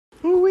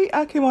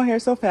I came on here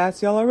so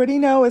fast. Y'all already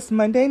know it's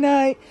Monday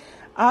night.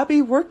 I'll be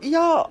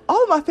y'all.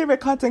 All of my favorite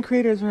content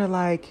creators were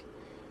like,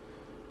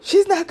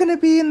 she's not gonna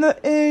be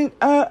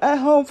at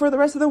home for the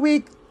rest of the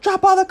week.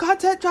 Drop all the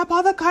content, drop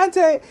all the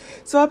content.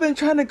 So I've been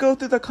trying to go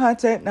through the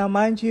content. Now,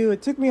 mind you,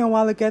 it took me a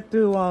while to get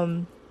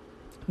through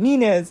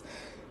Nina's.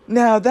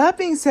 Now, that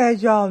being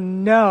said, y'all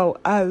know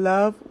I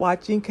love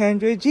watching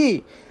Kendra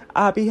G.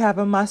 I'll be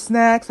having my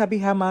snacks, I'll be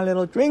having my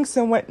little drinks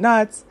and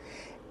whatnots.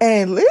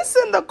 And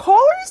listen, the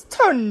callers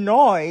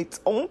tonight,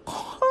 okay?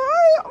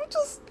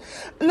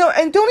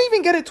 And don't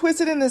even get it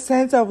twisted in the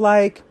sense of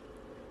like,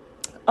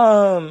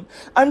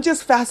 I'm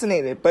just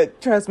fascinated,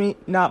 but trust me,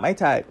 not my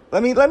type.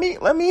 Let me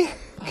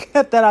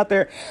get that out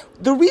there.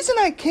 The reason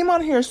I came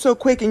on here so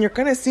quick, and you're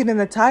gonna see it in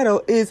the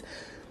title, is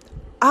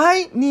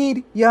I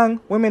need young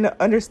women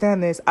to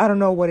understand this. I don't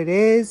know what it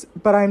is,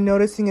 but I'm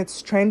noticing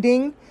it's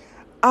trending.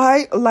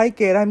 I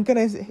like it. I'm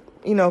gonna,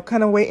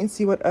 kind of wait and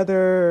see what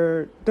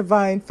other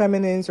divine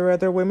feminines or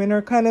other women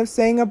are kind of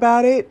saying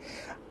about it.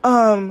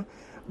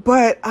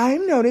 But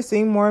I'm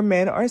noticing more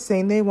men are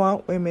saying they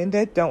want women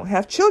that don't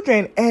have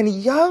children. And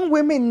young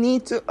women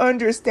need to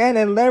understand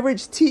and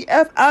leverage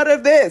TF out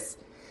of this.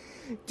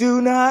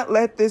 Do not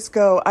let this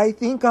go. I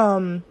think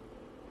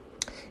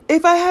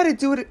if I had to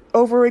do it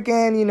over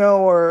again,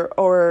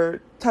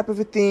 or type of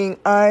a thing,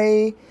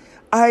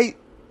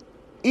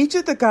 each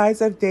of the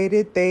guys I've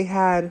dated, they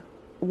had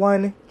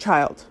one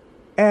child.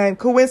 And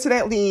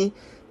coincidentally,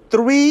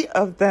 3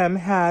 of them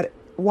had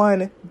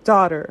one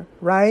daughter,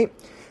 right?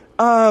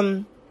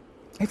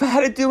 If I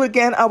had to do it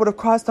again, I would have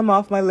crossed them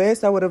off my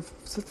list. I would have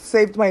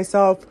saved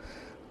myself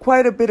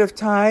quite a bit of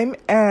time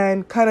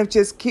and kind of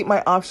just keep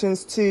my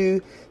options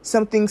to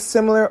something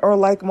similar or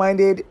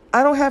like-minded.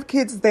 I don't have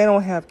kids. They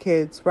don't have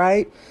kids,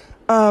 right?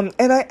 And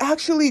I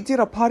actually did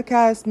a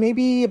podcast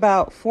maybe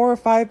about 4 or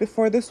 5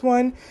 before this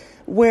one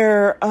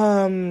where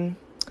Mina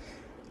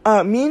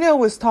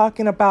was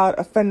talking about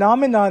a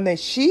phenomenon that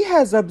she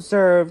has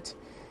observed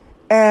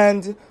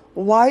and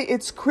why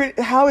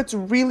how it's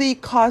really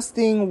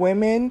costing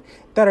women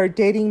that are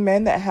dating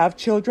men that have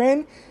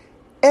children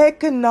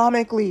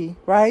economically,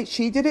 right?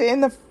 She did it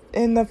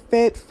in the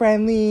fit,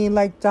 friendly,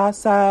 like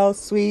docile,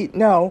 sweet.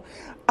 No,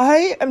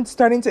 I am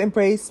starting to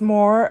embrace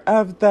more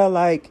of the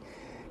like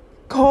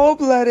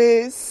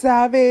cold-blooded,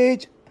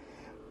 savage,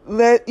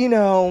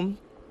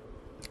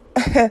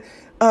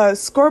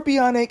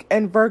 Scorpionic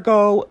and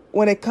Virgo.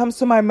 When it comes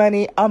to my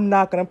money, I'm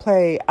not going to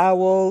play. I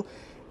will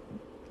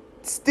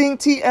sting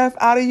TF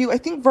out of you. I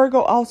think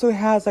Virgo also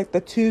has like the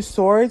 2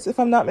 swords, if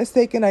I'm not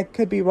mistaken. I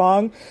could be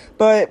wrong.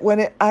 But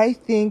I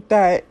think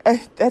that's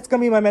going to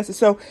be my message.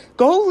 So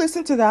go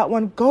listen to that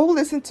one. Go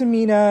listen to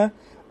Mina.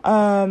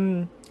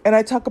 And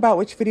I talk about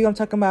which video I'm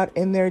talking about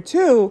in there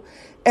too.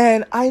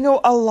 And I know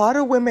a lot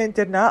of women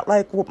did not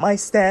like my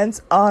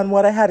stance on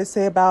what I had to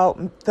say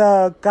about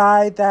the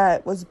guy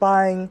that was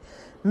buying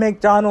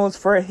McDonald's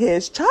for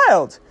his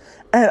child.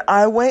 And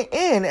I went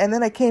in, and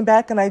then I came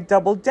back and I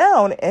doubled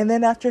down. And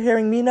then after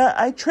hearing Mina,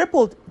 I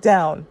tripled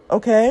down,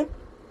 okay?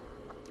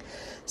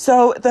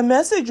 So the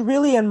message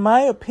really, in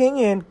my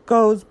opinion,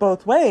 goes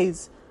both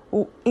ways.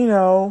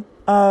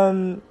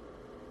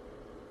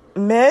 Men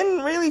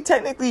really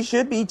technically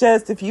should be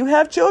just, if you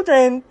have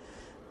children,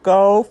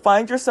 go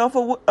find yourself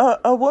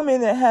a woman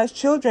that has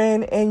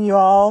children, and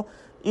y'all,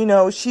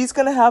 she's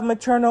going to have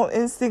maternal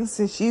instincts,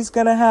 and she's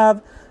going to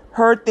have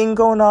her thing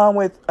going on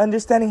with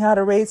understanding how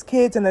to raise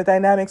kids and the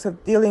dynamics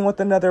of dealing with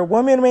another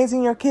woman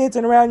raising your kids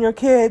and around your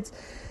kids.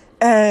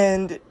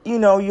 And,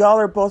 y'all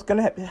are both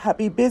going to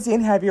be busy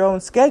and have your own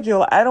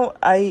schedule. I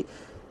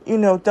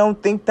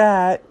don't think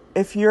that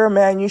if you're a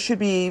man, you should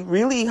be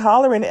really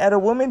hollering at a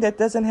woman that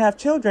doesn't have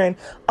children,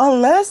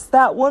 unless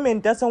that woman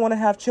doesn't want to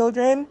have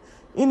children.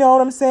 You know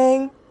what I'm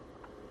saying?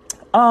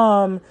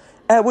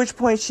 At which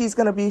point she's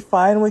going to be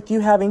fine with you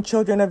having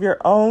children of your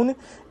own.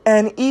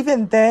 And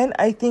even then,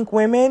 I think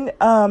women,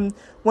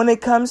 when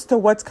it comes to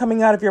what's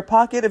coming out of your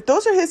pocket, if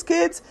those are his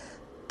kids,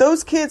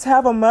 those kids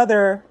have a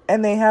mother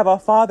and they have a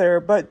father.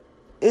 But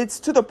it's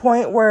to the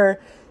point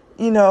where,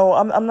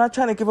 I'm not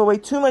trying to give away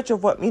too much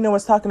of what Mina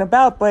was talking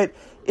about. But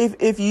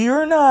if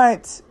you're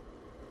not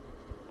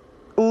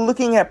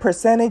looking at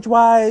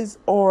percentage-wise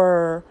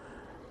or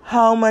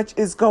how much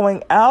is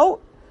going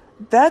out,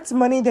 that's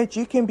money that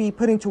you can be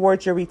putting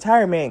towards your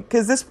retirement.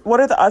 Because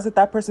what are the odds that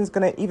that person is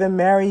going to even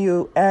marry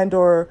you and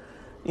or,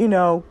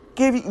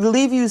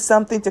 leave you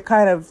something to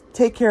kind of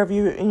take care of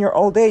you in your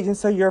old age? And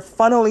so you're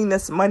funneling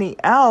this money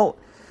out,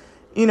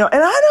 and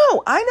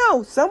I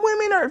know some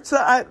women are, so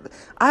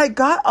I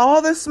got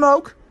all the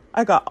smoke.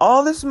 I got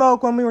all the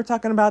smoke when we were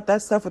talking about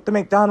that stuff with the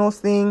McDonald's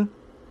thing.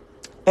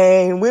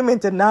 And women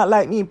did not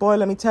like me, boy,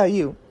 let me tell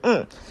you.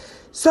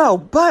 So,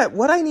 but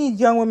what I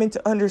need young women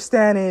to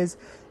understand is,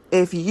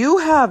 if you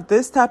have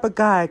this type of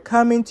guy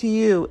coming to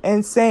you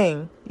and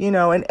saying,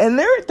 and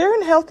they're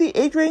in healthy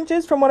age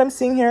ranges from what I'm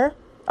seeing here.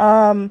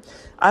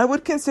 I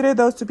would consider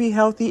those to be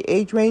healthy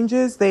age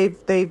ranges.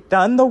 They've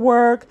done the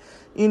work,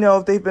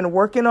 they've been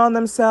working on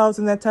themselves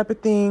and that type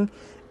of thing.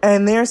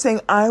 And they're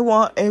saying, I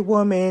want a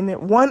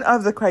woman. One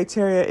of the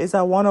criteria is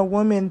I want a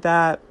woman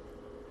that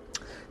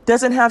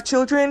doesn't have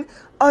children.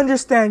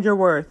 Understand your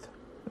worth.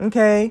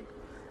 Okay.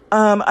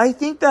 I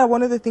think that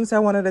one of the things I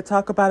wanted to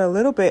talk about a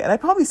little bit, and I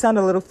probably sound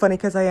a little funny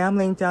because I am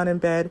laying down in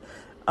bed,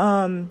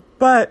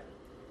 but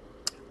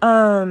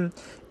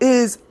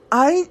is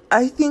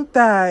I think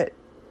that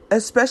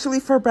especially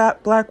for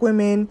black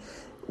women,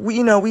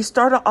 we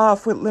started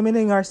off with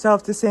limiting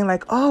ourselves to saying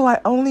like, oh,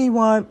 I only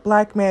want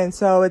black men.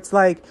 So it's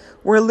like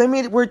we're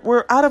limited.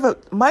 We're out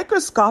of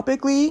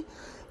microscopically.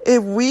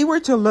 If we were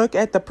to look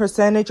at the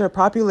percentage or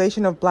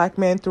population of black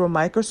men through a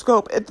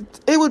microscope,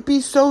 it would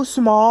be so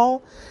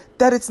small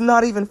that it's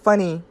not even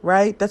funny,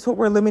 right? That's what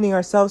we're limiting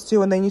ourselves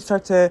to. And then you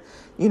start to,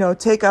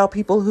 take out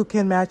people who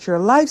can match your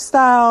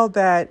lifestyle,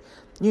 that,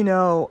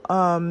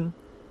 can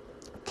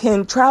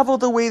travel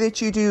the way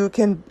that you do,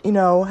 can,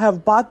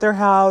 have bought their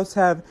house,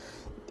 have,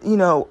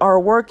 are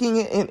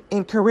working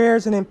in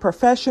careers and in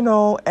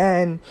professional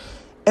and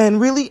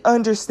really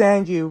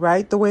understand you,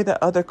 right? The way that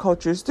other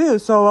cultures do.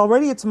 So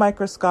already it's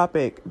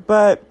microscopic,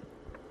 but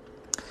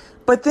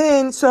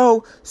then,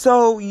 so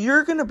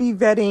you're going to be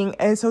vetting.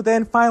 And so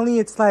then finally,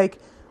 it's like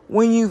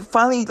when you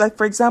finally, like,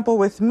 for example,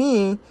 with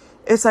me,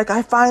 it's like,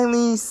 I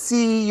finally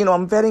see,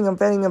 I'm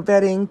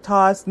vetting,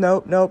 toss,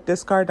 nope,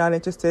 discard, not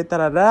interested, get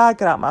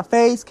out my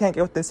face, can't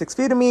get within 6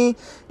 feet of me,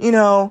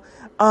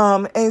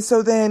 and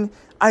so then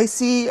I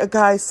see a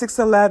guy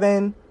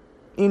 6'11",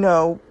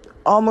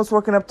 almost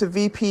working up to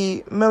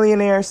VP,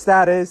 millionaire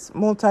status,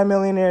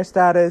 multimillionaire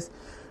status.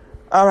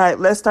 All right,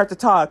 let's start to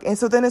talk. And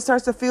so then it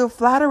starts to feel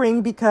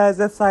flattering because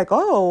it's like,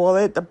 oh,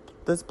 well,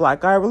 this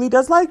black guy really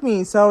does like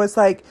me. So it's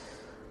like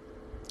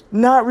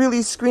not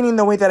really screening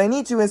the way that I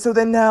need to. And so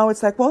then now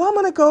it's like, well, I'm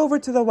going to go over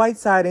to the white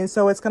side. And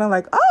so it's kind of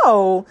like,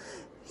 oh,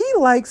 he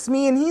likes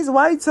me and he's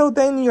white. So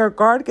then your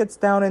guard gets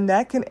down, and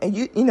that can,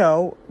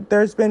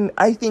 there's been,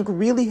 I think,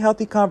 really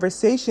healthy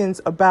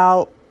conversations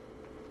about,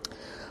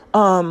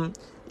 other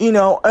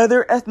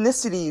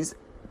ethnicities.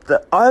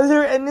 The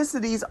other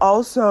ethnicities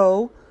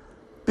also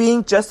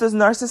being just as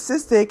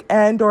narcissistic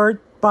and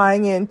or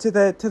buying into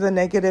the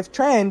negative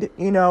trend,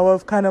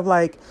 of kind of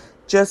like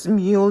just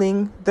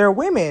muling their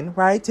women,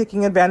 right?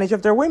 Taking advantage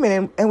of their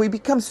women. And we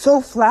become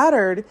so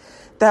flattered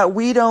that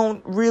we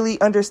don't really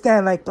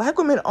understand. Like, black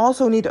women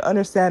also need to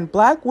understand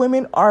black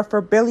women are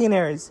for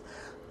billionaires.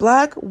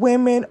 Black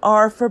women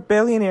are for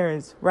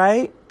billionaires,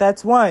 right?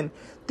 That's one.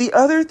 The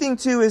other thing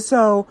too is,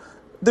 so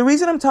the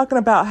reason I'm talking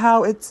about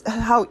how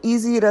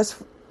easy it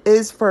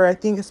is for, I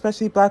think,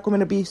 especially black women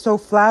to be so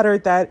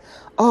flattered that,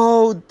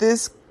 oh,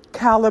 this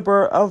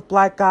caliber of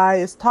black guy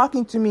is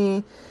talking to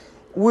me.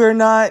 I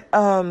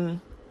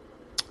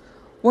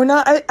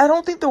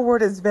don't think the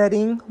word is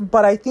vetting,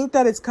 but I think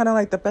that it's kind of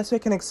like the best way I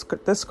can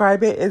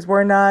describe it is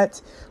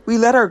we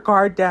let our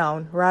guard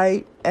down,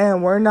 right?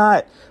 And we're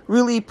not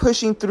really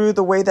pushing through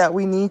the way that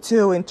we need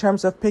to in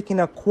terms of picking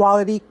a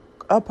quality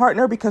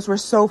partner, because we're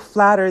so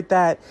flattered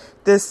that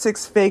this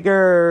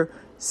 6-figure,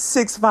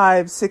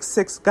 6'5",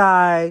 6'6"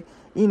 guy,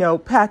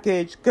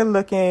 package, good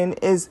looking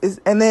is,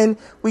 and then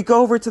we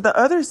go over to the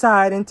other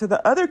side into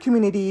the other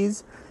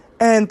communities,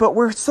 but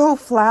we're so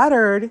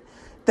flattered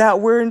that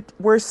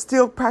we're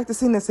still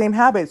practicing the same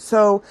habits.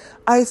 So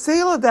I say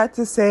all of that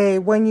to say,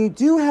 when you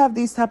do have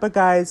these type of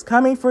guys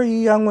coming for you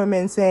young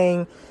women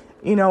saying,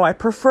 I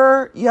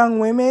prefer young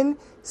women,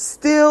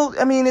 still,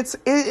 I mean,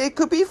 it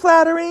could be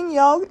flattering,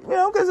 y'all,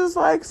 because it's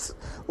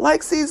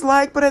like sees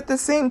like, but at the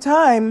same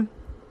time,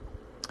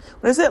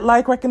 what is it?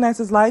 Like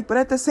recognizes like, but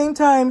at the same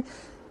time,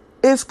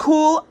 it's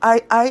cool.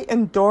 I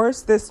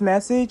endorse this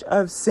message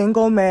of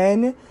single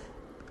men.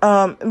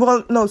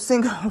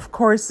 Single, of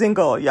course,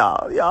 single.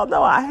 Y'all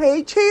know I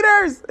hate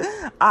cheaters.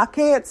 I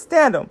can't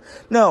stand them.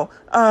 No,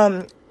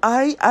 I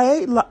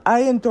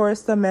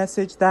endorse the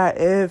message that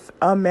if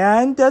a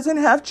man doesn't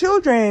have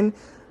children,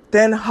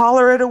 then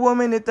holler at a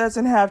woman that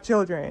doesn't have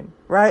children,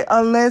 right?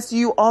 Unless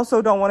you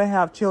also don't want to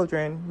have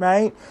children,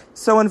 right?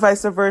 So, and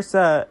vice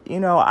versa.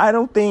 I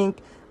don't think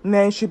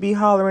men should be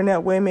hollering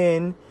at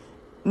women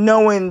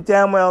knowing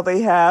damn well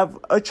they have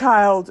a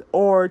child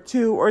or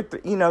two or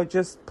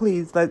just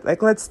please,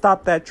 let's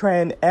stop that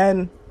trend.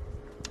 And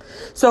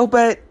so,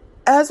 but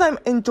as I'm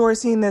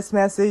endorsing this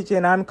message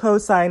and I'm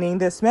co-signing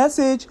this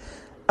message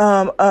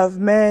of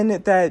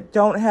men that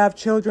don't have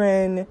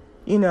children,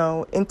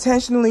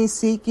 intentionally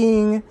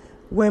seeking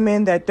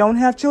women that don't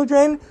have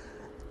children,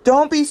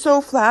 don't be so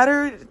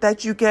flattered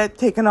that you get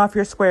taken off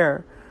your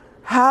square.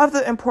 Have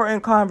the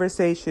important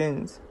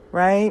conversations,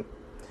 right?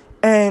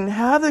 And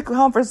have the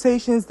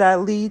conversations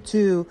that lead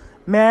to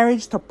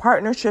marriage, to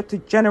partnership, to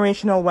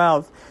generational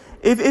wealth.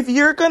 If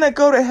you're going to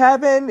go to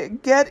heaven,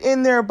 get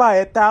in there by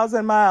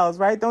 1,000 miles,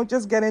 right? Don't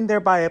just get in there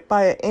by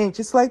an inch.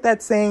 It's like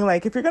that saying,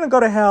 like, if you're going to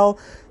go to hell,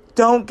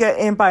 don't get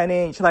in by an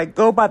inch, like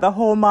go by the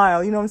whole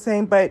mile. You know what I'm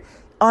saying? But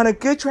on a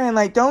good train,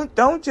 like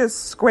don't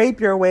just scrape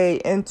your way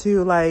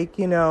into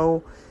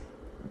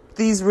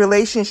these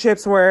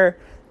relationships where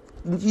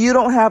you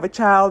don't have a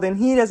child and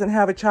he doesn't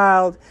have a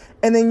child,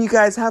 and then you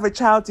guys have a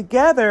child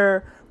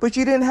together, but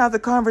you didn't have the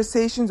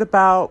conversations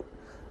about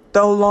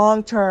the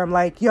long term,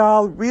 like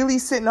y'all really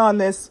sitting on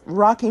this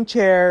rocking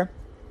chair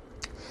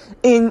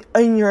in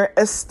your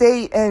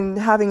estate and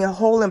having a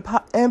whole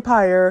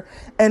empire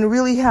and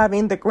really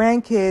having the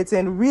grandkids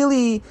and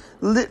really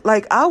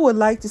like I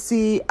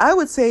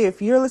would say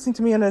if you're listening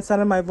to me on the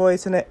sound of my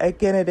voice, and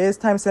again it is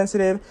time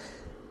sensitive,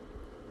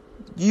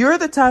 you're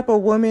the type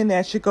of woman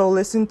that should go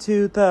listen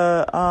to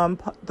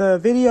the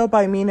video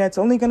by Mina. It's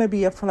only going to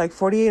be up for like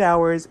 48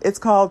 hours. It's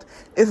called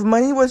If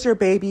Money Was Your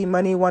Baby,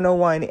 Money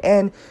 101.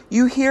 And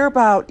you hear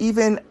about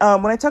even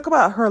when I talk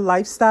about her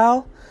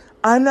lifestyle,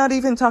 I'm not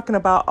even talking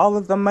about all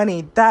of the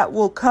money that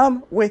will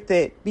come with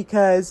it,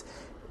 because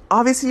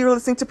obviously you're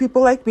listening to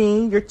people like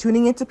me, you're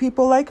tuning into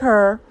people like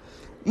her,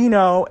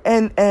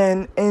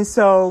 and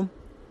so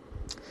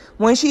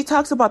when she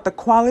talks about the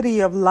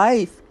quality of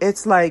life,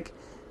 it's like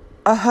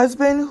a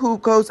husband who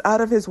goes out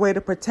of his way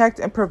to protect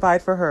and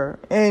provide for her.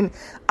 And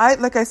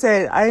like I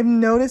said, I'm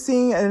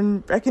noticing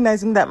and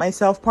recognizing that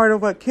myself. Part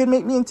of what could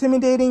make me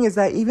intimidating is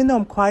that even though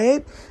I'm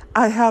quiet,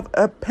 I have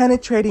a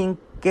penetrating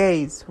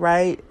gaze,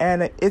 right?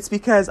 And it's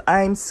because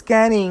I'm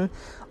scanning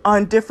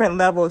on different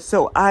levels.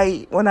 So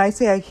when I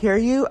say I hear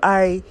you,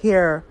 I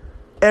hear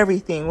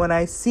everything. When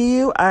I see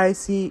you, I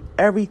see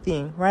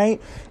everything,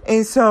 right?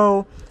 And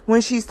so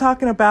when she's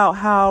talking about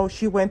how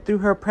she went through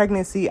her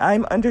pregnancy,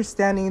 I'm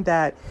understanding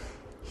that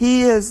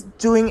he is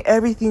doing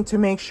everything to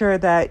make sure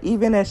that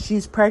even as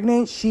she's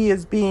pregnant, she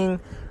is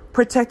being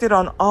protected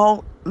on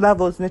all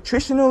levels,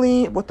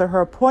 nutritionally, with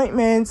her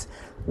appointments,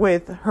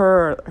 with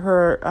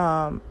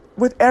her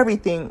with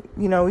everything,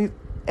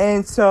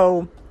 and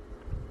so,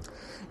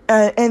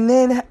 and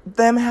then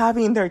them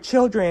having their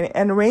children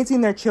and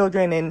raising their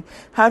children and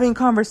having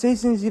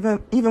conversations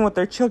even with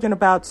their children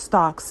about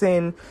stocks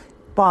and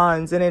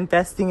bonds and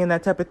investing and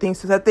that type of thing,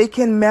 so that they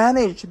can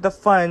manage the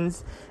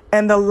funds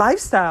and the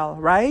lifestyle,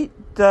 right?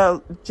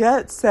 The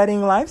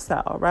jet-setting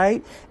lifestyle,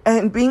 right?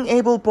 And being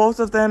able, both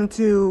of them,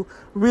 to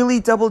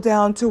really double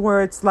down to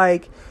where it's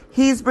like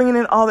he's bringing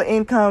in all the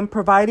income,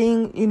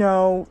 providing,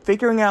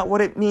 figuring out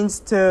what it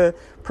means to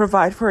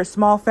provide for a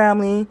small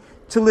family,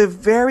 to live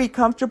very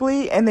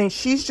comfortably. And then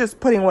she's just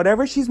putting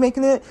whatever she's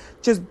making it,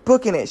 just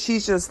booking it.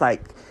 She's just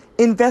like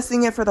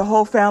investing it for the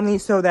whole family,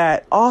 so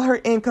that all her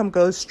income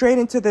goes straight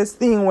into this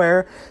thing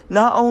where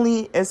not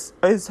only is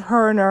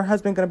her and her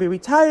husband going to be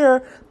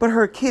retired, but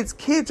her kids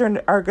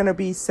are going to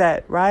be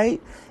set, right?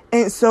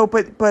 And so,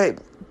 but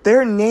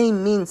their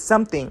name means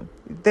something.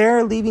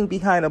 They're leaving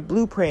behind a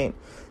blueprint.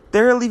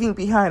 They're leaving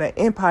behind an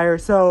empire.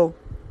 So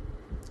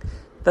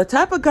the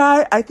type of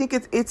guy, I think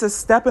it's a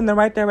step in the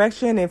right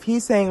direction if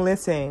he's saying,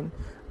 listen,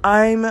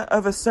 I'm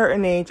of a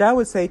certain age. I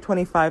would say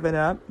 25 and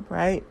up,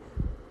 right?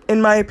 In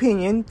my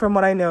opinion, from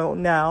what I know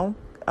now.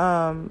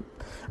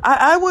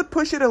 I would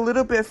push it a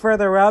little bit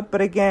further up,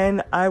 but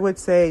again, I would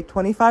say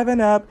 25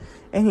 and up.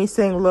 And he's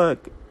saying,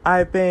 look,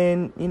 I've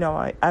been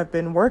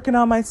working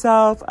on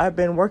myself. I've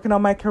been working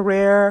on my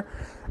career.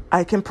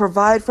 I can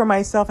provide for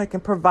myself. I can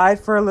provide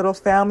for a little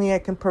family. I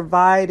can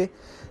provide,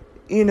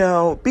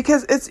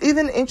 because it's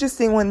even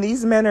interesting when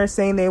these men are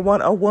saying they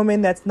want a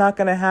woman that's not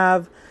going to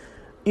have,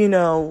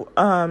 gestational,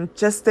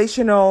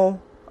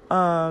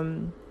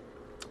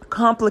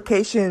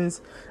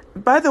 complications.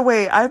 By the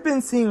way, I've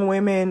been seeing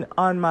women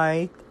on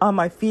my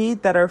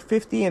feed that are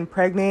 50 and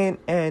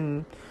pregnant,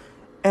 and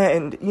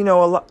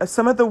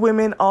some of the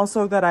women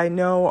also that I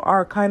know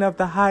are kind of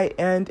the high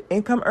end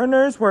income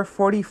earners were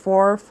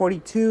 44,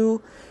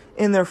 42,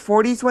 in their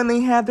 40s when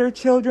they had their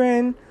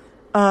children,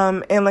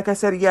 and like I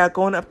said,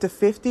 going up to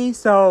 50.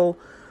 So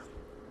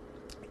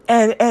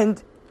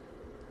and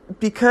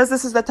because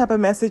this is that type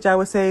of message, I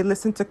would say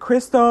listen to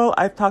Crystal.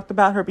 I've talked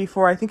about her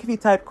before. I think if you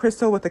type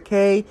Crystal with a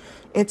K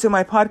into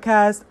my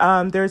podcast,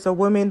 there's a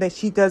woman that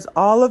she does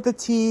all of the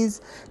teas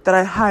that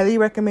I highly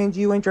recommend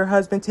you and your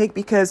husband take,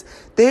 because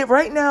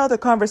right now the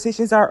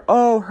conversations are,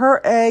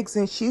 her eggs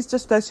and she's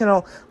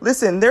gestational.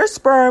 Listen, their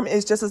sperm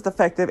is just as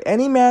effective.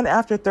 Any man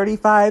after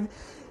 35,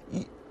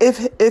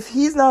 if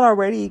he's not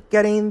already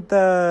getting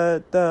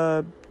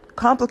the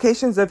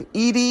complications of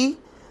ED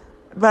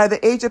by the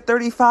age of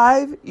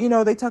 35,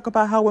 they talk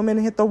about how women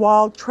hit the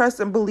wall. Trust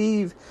and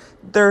believe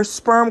their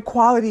sperm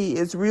quality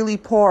is really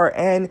poor.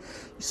 And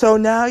so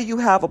now you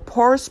have a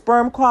poor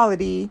sperm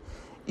quality,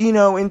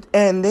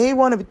 and they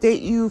want to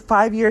date you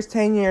 5 years,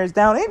 10 years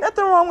down. Ain't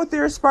nothing wrong with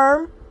their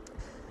sperm.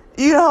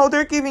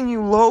 They're giving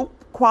you low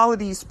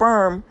quality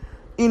sperm,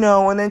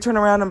 and then turn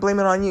around and blame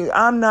it on you.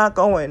 I'm not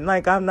going.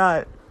 I'm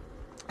not.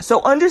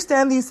 So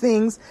understand these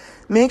things.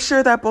 Make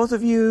sure that both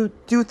of you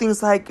do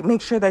things like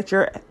make sure that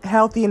you're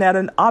healthy and at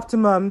an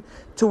optimum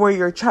to where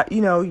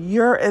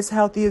you're as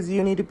healthy as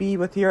you need to be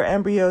with your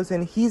embryos,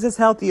 and he's as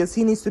healthy as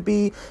he needs to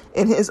be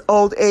in his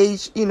old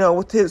age,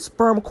 with his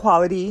sperm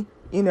quality,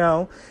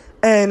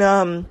 And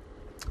the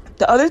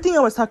other thing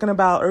I was talking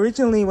about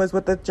originally was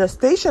with the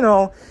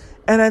gestational,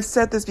 and I've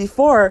said this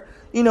before,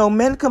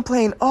 Men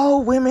complain, oh,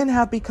 women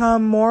have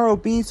become more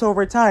obese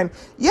over time.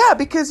 Yeah,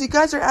 because you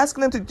guys are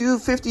asking them to do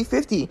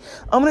 50-50.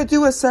 I'm going to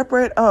do a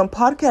separate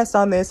podcast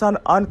on this, on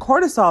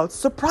cortisol,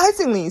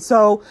 surprisingly.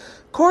 So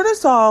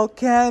cortisol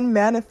can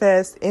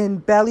manifest in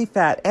belly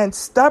fat and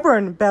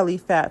stubborn belly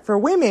fat for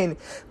women.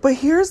 But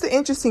here's the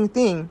interesting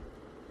thing.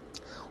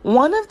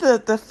 One of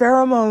the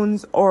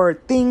pheromones or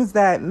things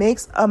that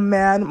makes a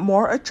man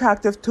more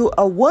attractive to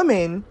a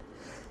woman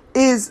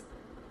is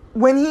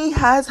when he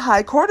has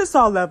high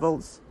cortisol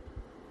levels.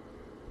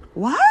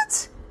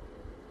 What?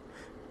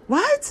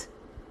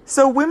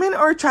 So women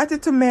are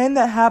attracted to men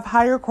that have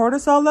higher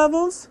cortisol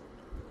levels?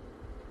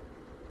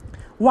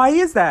 Why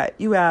is that,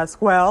 you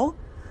ask? Well,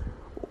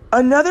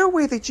 another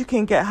way that you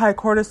can get high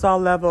cortisol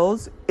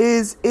levels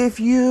is if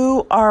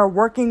you are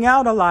working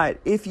out a lot,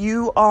 if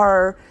you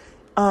are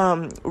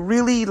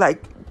really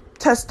like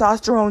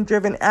testosterone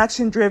driven,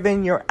 action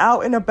driven, you're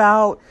out and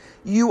about,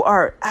 you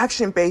are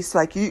action based,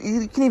 like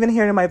you can even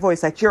hear it in my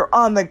voice, like you're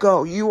on the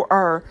go, you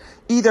are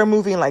either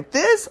moving like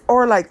this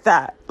or like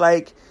that,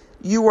 like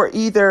you are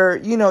either,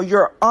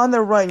 you're on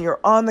the run, you're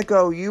on the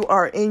go, you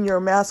are in your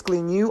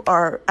masculine, you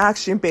are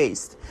action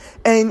based.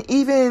 And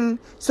even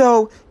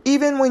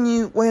when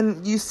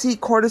you see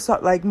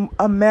cortisol, like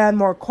a man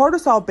more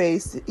cortisol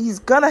based, he's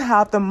gonna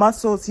have the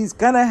muscles, he's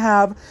gonna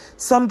have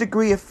some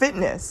degree of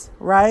fitness,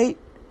 right?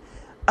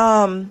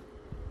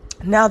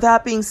 Now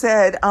that being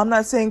said, I'm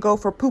not saying go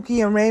for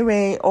Pookie and Ray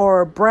Ray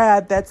or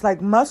Brad that's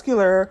like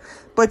muscular,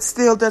 but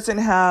still doesn't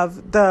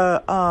have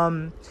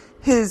the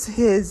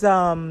his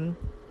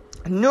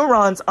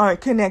neurons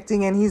aren't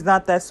connecting and he's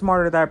not that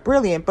smart or that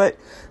brilliant.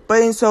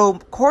 And so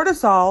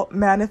cortisol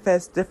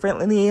manifests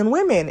differently in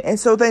women. And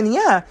so then,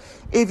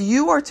 if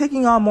you are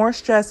taking on more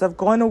stress of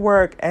going to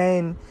work,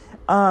 and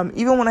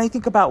even when I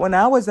think about when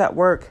I was at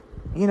work,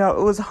 it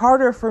was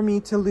harder for me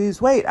to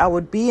lose weight. I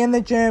would be in the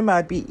gym,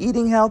 I'd be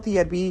eating healthy,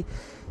 I'd be,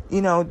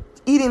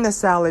 eating the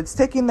salads,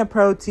 taking the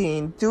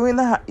protein, doing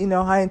the,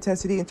 high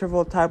intensity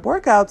interval type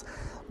workouts.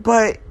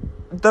 But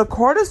the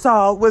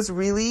cortisol was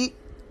really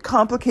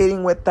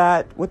complicating with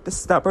the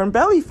stubborn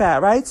belly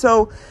fat, right?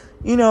 So,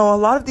 a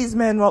lot of these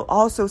men will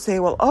also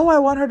say, well, oh, I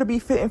want her to be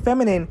fit and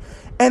feminine.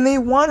 And they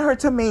want her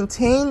to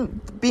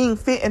maintain being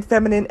fit and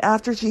feminine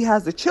after she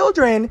has the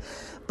children.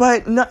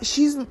 But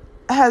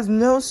has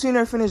no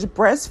sooner finished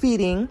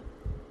breastfeeding,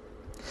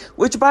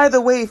 which, by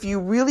the way, if you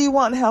really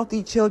want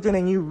healthy children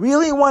and you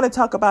really want to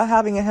talk about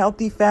having a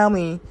healthy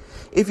family,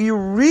 if you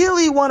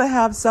really want to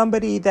have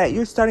somebody that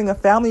you're starting a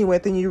family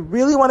with and you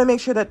really want to make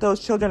sure that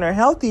those children are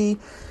healthy,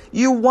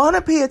 you want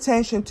to pay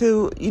attention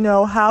to,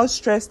 how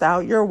stressed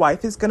out your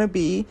wife is going to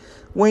be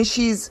when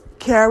she's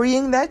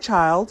carrying that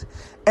child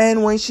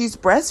and when she's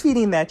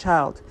breastfeeding that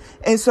child.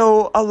 And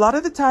so a lot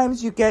of the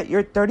times you get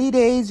your 30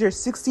 days, your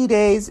 60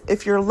 days,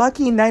 if you're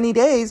lucky, 90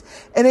 days,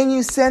 and then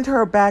you send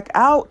her back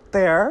out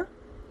there,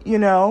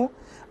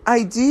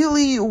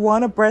 Ideally, you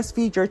want to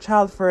breastfeed your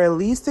child for at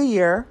least a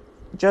year,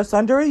 just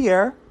under a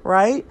year,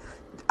 right?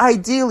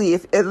 Ideally,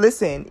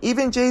 listen,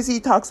 even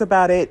Jay-Z talks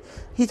about it.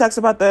 He talks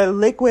about the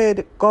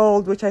liquid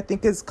gold, which I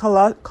think is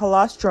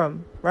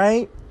colostrum,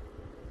 right?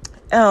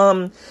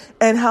 And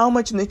how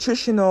much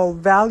nutritional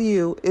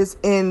value is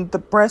in the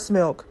breast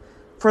milk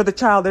for the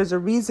child. There's a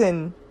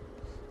reason.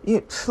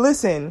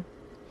 Listen,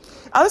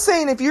 I'm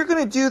saying if you're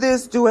going to do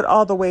this, do it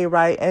all the way,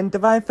 right? And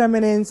Divine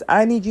Feminines,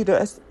 I need you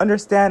to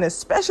understand,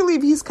 especially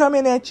if he's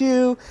coming at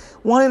you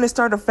wanting to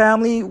start a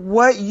family,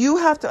 what you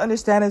have to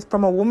understand is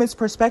from a woman's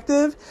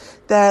perspective,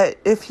 that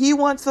if he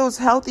wants those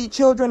healthy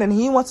children and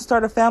he wants to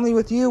start a family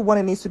with you, one,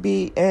 it needs to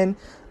be in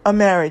a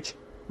marriage,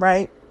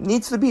 right?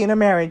 Needs to be in a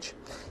marriage.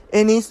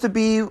 It needs to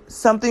be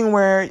something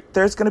where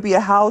there's going to be a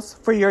house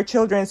for your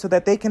children so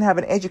that they can have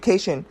an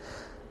education,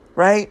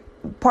 right?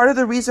 Part of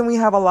the reason we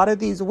have a lot of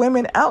these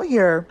women out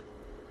here,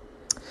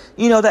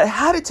 that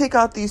had to take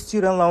out these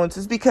student loans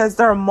is because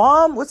their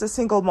mom was a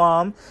single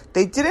mom.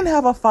 They didn't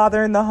have a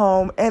father in the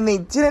home and they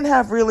didn't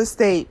have real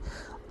estate.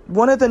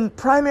 One of the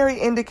primary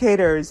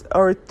indicators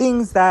or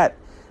things that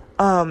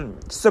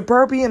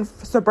suburban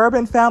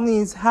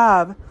families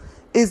have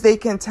is they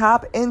can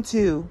tap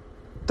into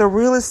the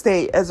real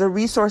estate as a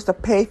resource to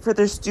pay for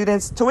their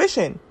students'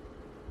 tuition,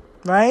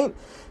 right?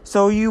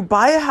 So you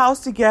buy a house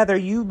together,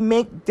 you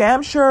make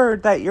damn sure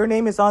that your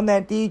name is on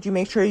that deed. You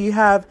make sure he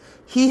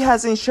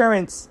has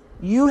insurance.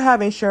 You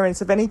have insurance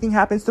if anything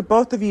happens to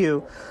both of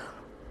you.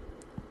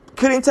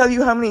 Couldn't tell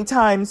you how many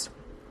times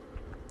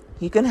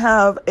you can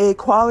have a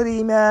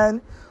quality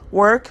man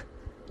work,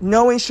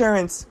 no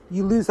insurance.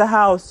 You lose the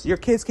house. Your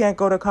kids can't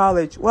go to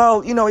college.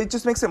 Well, it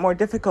just makes it more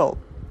difficult.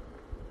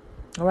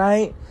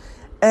 Right?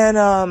 And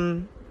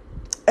there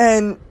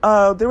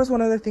was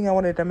one other thing I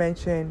wanted to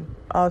mention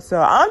also.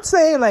 I'm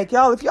saying,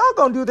 y'all, if y'all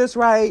gonna do this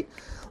right,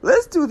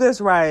 let's do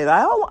this right.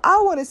 I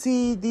want to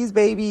see these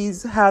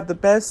babies have the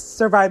best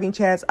surviving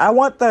chance. I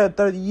want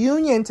the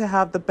union to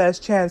have the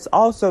best chance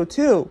also,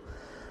 too.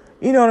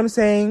 You know what I'm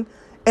saying?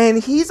 And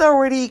he's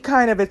already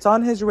it's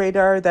on his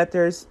radar that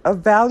there's a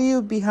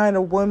value behind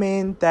a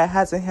woman that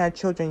hasn't had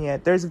children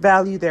yet. There's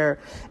value there.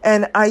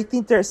 And I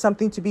think there's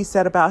something to be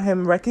said about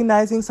him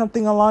recognizing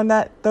something along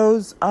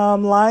those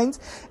lines.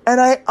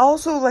 And I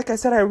also, like I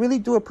said, I really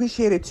do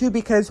appreciate it too,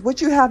 because what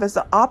you have is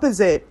the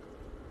opposite,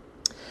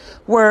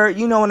 where,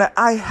 and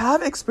I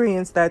have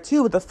experienced that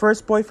too. With the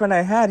first boyfriend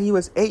I had, he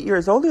was 8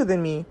 years older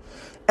than me.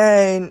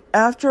 And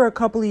after a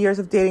couple of years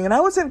of dating, and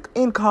I was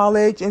in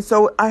college, and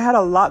so I had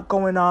a lot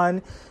going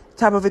on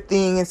type of a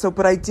thing. And so,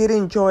 but I did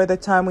enjoy the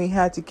time we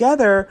had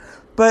together.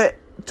 But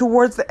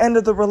towards the end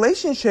of the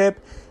relationship,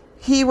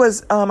 he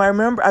was, I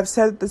remember I've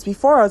said this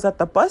before, I was at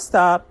the bus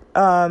stop.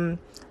 I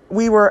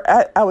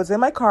was in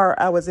my car,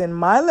 I was in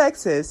my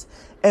Lexus,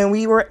 and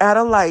we were at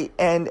a light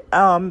and,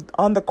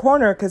 on the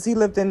corner, cause he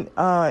lived in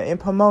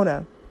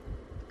Pomona,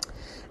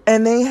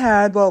 and they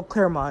had,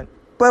 Claremont,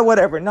 but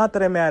whatever, not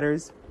that it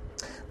matters.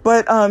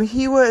 But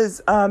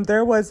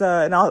there was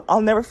and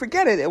I'll never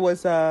forget it. It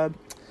was a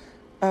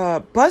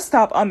bus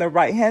stop on the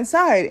right hand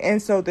side,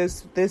 and so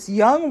this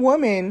young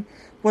woman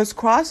was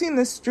crossing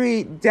the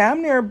street,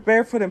 damn near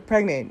barefoot and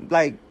pregnant.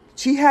 Like,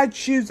 she had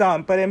shoes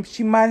on, but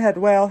she might have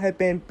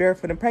been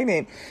barefoot and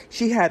pregnant.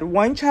 She had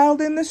one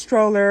child in the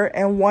stroller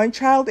and one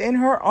child in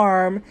her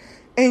arm,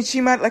 and she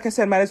might, like I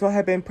said, might as well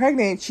have been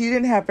pregnant. She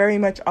didn't have very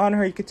much on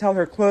her. You could tell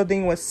her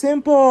clothing was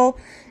simple,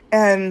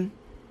 and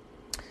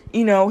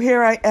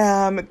here I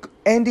am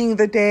ending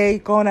the day,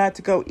 going out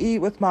to go eat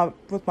with my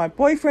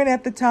boyfriend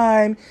at the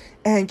time,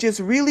 and just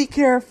really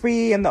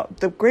carefree. And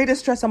the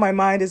greatest stress on my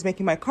mind is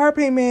making my car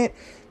payment,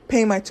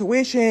 paying my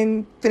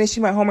tuition,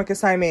 finishing my homework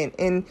assignment.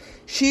 And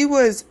she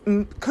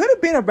could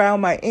have been around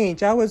my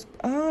age. I was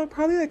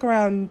probably like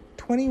around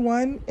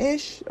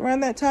 21-ish, around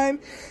that time,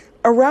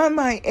 around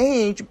my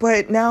age,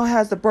 but now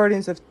has the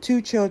burdens of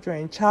 2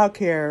 children,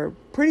 childcare.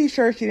 Pretty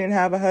sure she didn't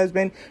have a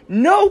husband,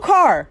 no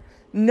car,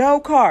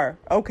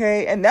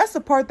 okay? And that's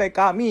the part that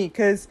got me,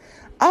 because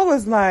I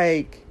was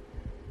like,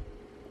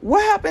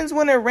 what happens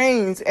when it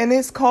rains and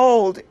it's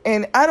cold?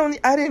 And I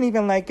didn't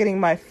even like getting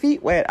my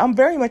feet wet. I'm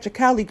very much a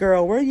Cali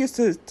girl. We're used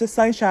to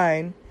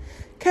sunshine.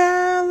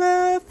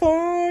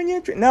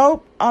 California.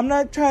 Nope, I'm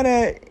not trying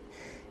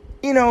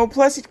to,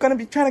 plus he's going to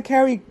be trying to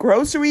carry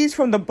groceries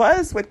from the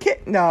bus with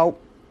no.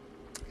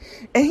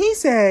 And he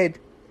said,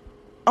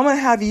 I'm going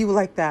to have you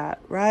like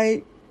that,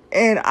 right?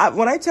 And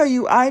when I tell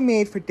you, I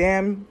made for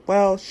damn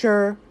well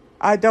sure,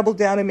 I doubled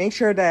down and make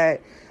sure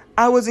that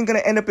I wasn't going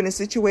to end up in a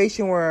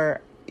situation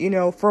where,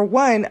 for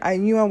one, I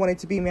knew I wanted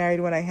to be married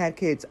when I had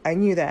kids. I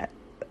knew that.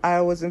 I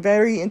was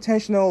very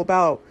intentional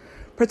about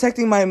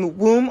protecting my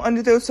womb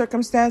under those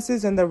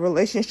circumstances, and the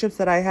relationships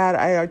that I had,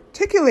 I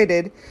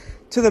articulated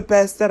to the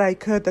best that I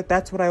could that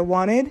that's what I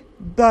wanted.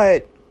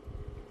 But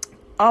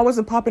I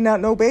wasn't popping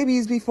out no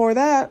babies before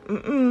that.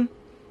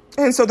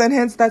 And so then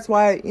hence that's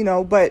why,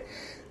 but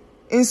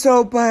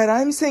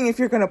I'm saying, if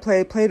you're going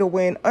to play to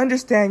win,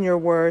 understand your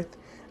worth.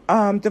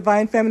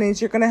 Divine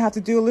Feminines, you're going to have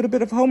to do a little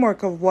bit of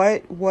homework of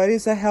what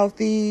is a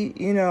healthy,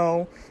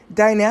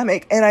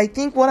 dynamic. And I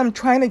think what I'm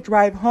trying to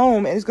drive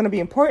home, and is going to be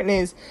important,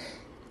 is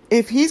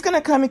if he's going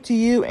to come to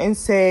you and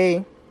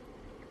say,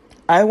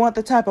 I want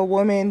the type of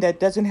woman that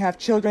doesn't have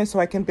children so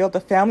I can build a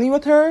family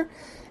with her,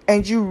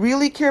 and you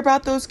really care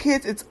about those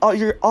kids,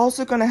 you're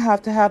also going to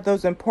have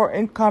those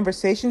important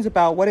conversations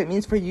about what it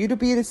means for you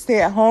to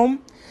stay at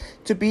home,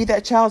 to be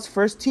that child's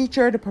first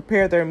teacher, to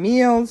prepare their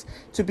meals,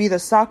 to be the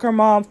soccer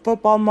mom,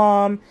 football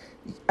mom.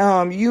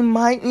 You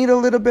might need a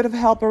little bit of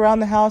help around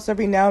the house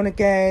every now and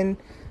again.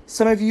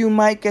 Some of you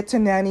might get to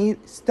nanny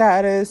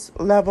status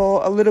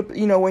level a little,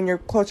 when you're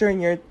closer in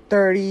your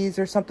 30s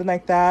or something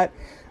like that.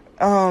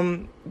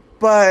 And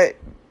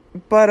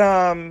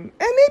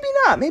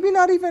maybe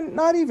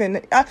not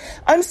even.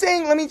 I'm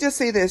saying, let me just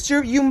say this.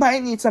 You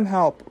might need some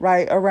help,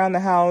 right, around the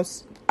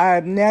house.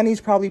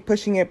 Nanny's probably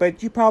pushing it,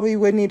 but you probably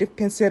would need to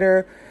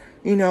consider,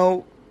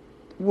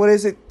 what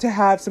is it to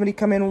have somebody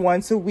come in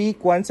once a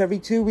week, once every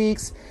 2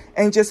 weeks,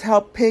 and just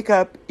help pick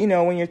up,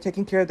 when you're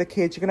taking care of the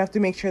kids. You're going to have to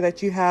make sure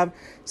that you have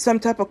some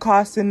type of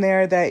cost in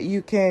there that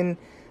you can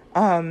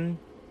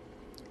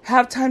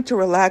have time to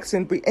relax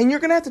and breathe. And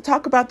you're going to have to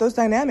talk about those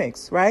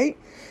dynamics, right?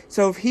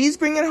 So if he's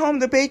bringing home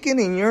the bacon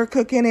and you're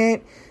cooking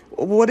it,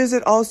 what does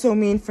it also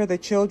mean for the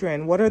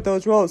children? What are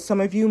those roles?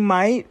 Some of you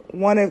might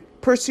want to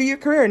pursue your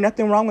career.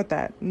 Nothing wrong with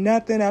that.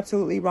 Nothing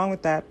absolutely wrong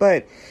with that.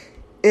 But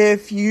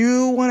if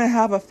you want to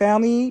have a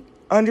family,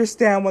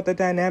 understand what the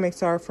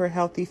dynamics are for a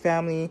healthy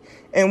family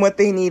and what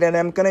they need. And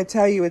I'm going to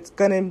tell you, it's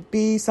going to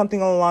be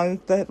something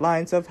along the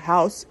lines of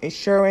house,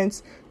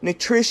 insurance,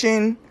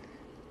 nutrition,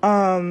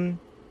 egg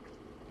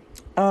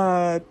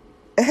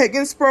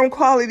and sperm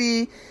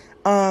quality,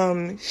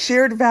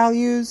 shared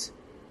values,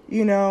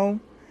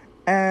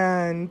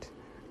 and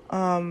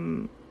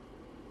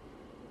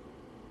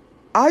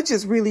I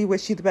just really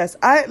wish you the best.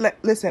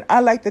 Listen, I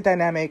like the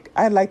dynamic.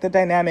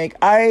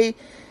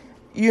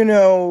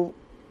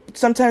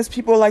 Sometimes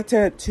people like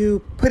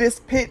to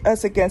pit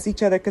us against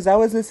each other, because I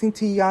was listening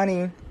to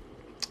Yanni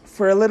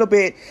for a little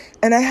bit,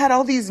 and I had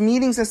all these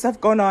meetings and stuff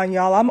going on,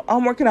 y'all.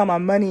 I'm working on my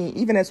money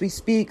even as we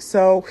speak,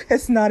 so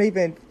it's not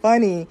even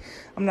funny.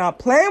 I'm not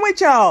playing with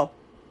y'all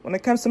when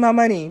it comes to my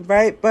money,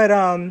 right? But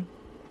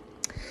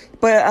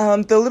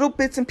the little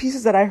bits and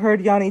pieces that I heard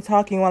Yanni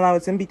talking while I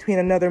was in between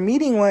another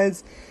meeting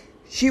was,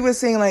 she was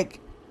saying like,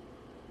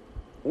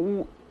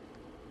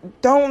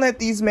 don't let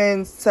these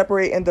men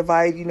separate and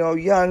divide,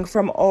 young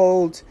from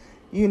old,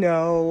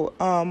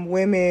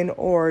 women,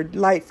 or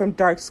light from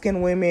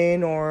dark-skinned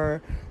women,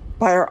 or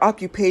by our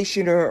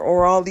occupation,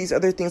 or all these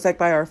other things, like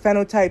by our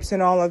phenotypes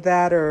and all of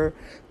that, or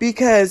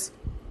because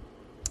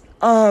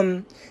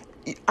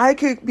I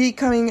could be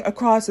coming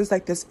across as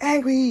like this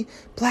angry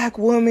black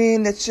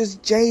woman that's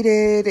just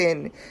jaded.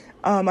 And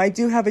I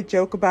do have a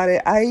joke about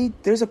it.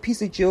 There's a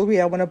piece of jewelry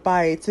I want to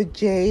buy. It's a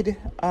jade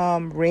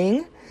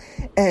ring,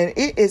 and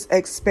it is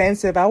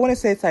expensive. I want to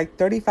say it's like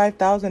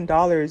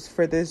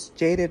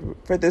 $35,000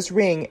 for this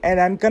ring.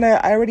 And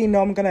I already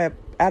know I'm gonna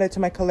add it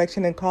to my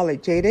collection and call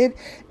it Jaded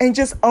and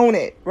just own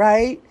it,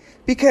 right?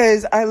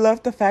 Because I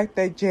love the fact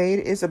that jade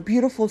is a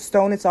beautiful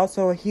stone. It's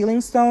also a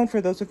healing stone.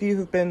 For those of you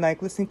who've been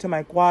like listening to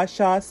my gua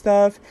sha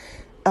stuff,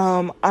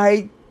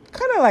 I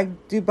kind of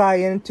like do buy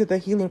into the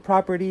healing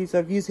properties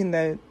of using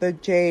the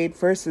jade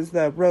versus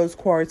the rose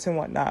quartz and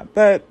whatnot.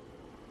 But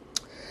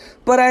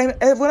what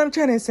I'm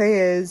trying to say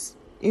is,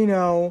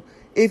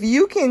 if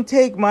you can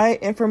take my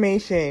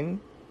information,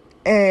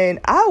 and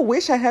I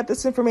wish I had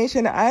this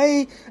information.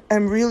 I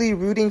am really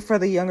rooting for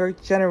the younger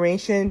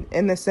generation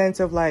in the sense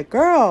of like,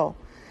 girl,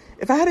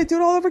 if I had to do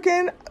it all over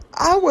again,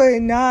 I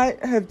would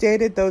not have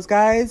dated those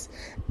guys.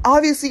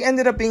 Obviously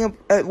ended up being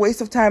a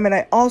waste of time. And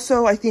I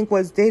think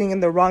was dating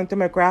in the wrong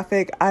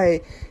demographic.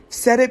 I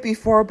said it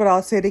before, but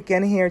I'll say it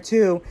again here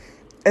too.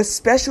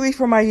 Especially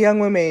for my young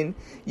women,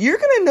 you're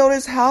going to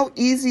notice how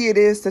easy it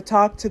is to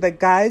talk to the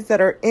guys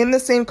that are in the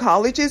same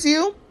college as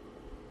you.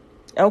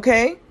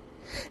 Okay?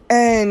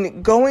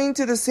 And going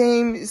to the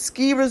same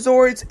ski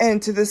resorts and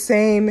to the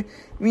same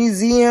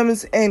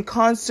museums and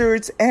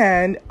concerts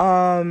and,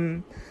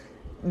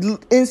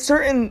 in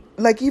certain,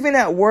 like even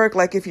at work,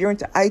 like if you're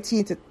into IT,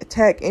 into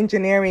tech,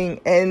 engineering,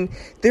 and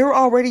they're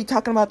already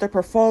talking about their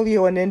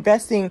portfolio and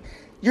investing,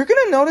 you're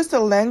going to notice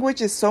the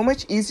language is so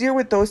much easier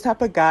with those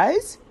type of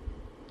guys.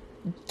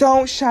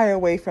 Don't shy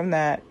away from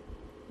that.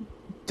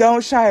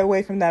 Don't shy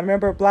away from that.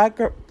 Remember,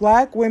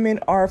 black women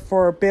are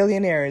for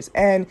billionaires,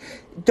 and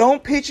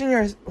don't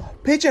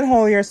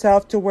pigeonhole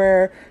yourself to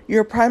where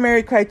your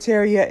primary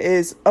criteria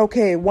is,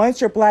 okay,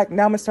 once you're black,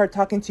 now I'm gonna start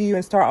talking to you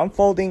and start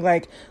unfolding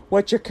like,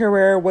 what's your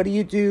career? What do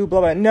you do?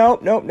 Blah, blah.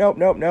 Nope.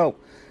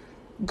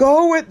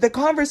 Go with the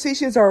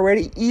conversations are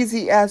already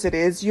easy as it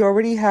is. You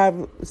already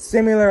have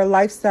similar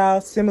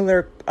lifestyle,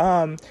 similar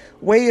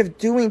way of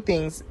doing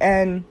things.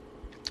 And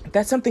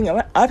that's something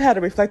I've had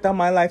to reflect on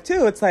my life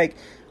too. It's like,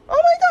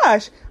 oh my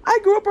gosh, I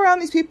grew up around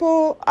these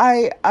people.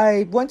 I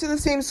went to the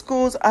same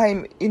schools.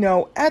 I'm,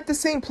 at the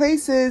same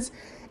places.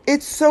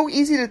 It's so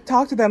easy to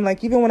talk to them.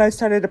 Like even when I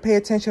started to pay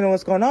attention to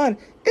what's going on,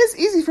 it's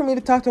easy for me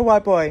to talk to a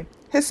white boy.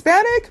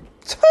 Hispanic?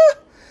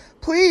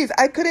 Please,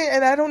 I couldn't,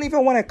 and I don't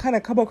even want to kind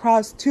of come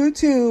across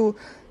too,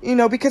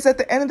 because at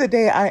the end of the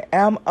day, I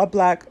am a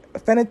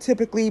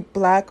phenotypically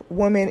black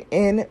woman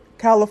in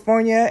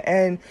California,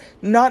 and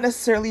not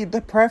necessarily the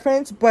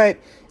preference, but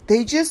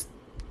they just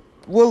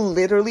will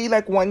literally,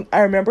 like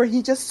I remember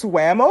he just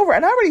swam over,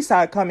 and I already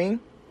saw it coming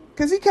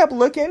because he kept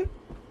looking.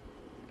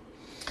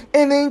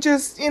 And then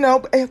just,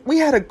 we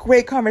had a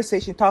great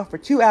conversation, talked for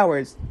 2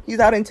 hours. He's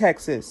out in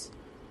Texas.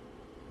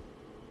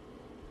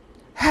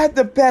 Had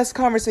the best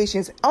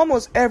conversations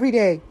almost every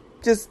day.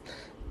 Just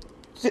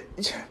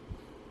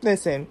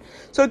listen.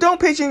 So don't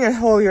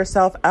pigeonhole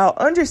yourself out.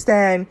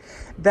 Understand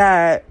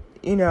that,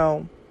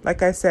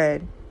 like I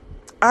said,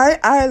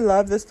 I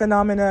love this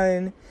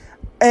phenomenon.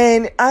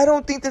 And I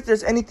don't think that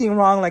there's anything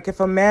wrong. Like if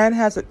a man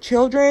has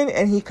children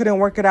and he couldn't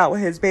work it out with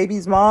his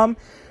baby's mom,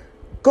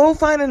 go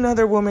find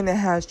another woman that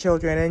has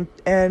children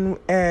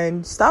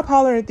and stop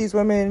hollering at these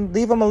women.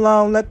 Leave them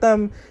alone. Let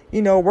them,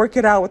 work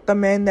it out with the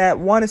men that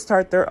want to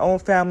start their own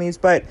families.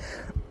 But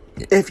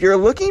if you're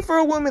looking for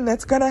a woman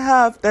that's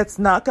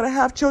not going to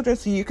have children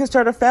so you can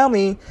start a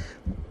family,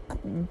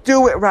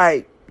 do it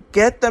right.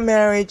 Get the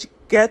marriage,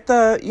 get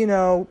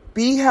the,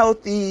 be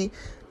healthy,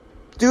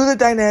 do the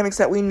dynamics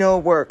that we know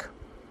work.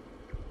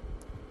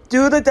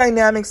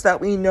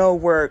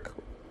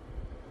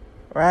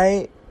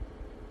 Right?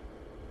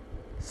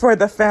 For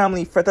the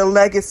family, for the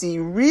legacy.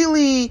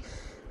 Really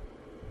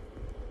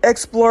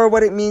explore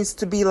what it means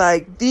to be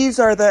like, these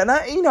are and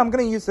I'm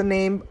going to use the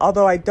name,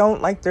 although I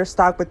don't like their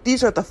stock, but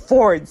these are the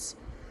Fords,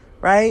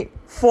 right?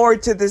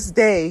 Ford to this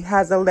day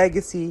has a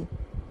legacy,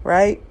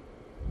 right?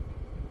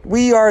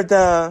 We are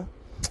the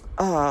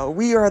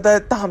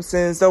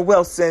Thompsons, the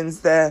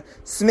Wilsons, the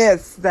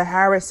Smiths, the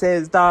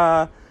Harrises,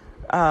 the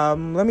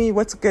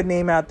what's a good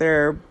name out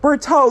there?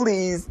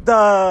 Bertollis,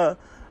 the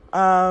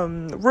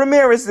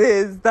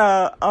Ramirez's, did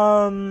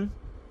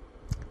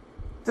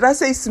I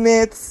say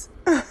Smiths?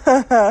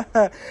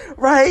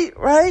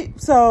 Right?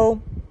 So,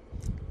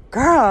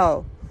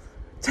 girl,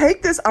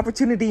 take this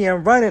opportunity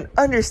and run and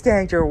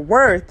understand your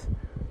worth,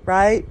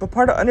 right? But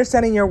part of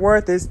understanding your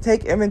worth is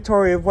take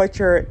inventory of what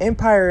your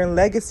empire and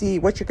legacy,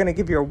 what you're going to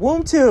give your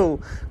womb to.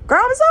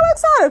 Girl, I'm so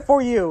excited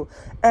for you.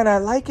 And I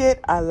like it.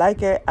 I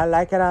like it. I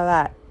like it a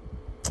lot.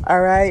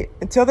 All right.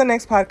 Until the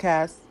next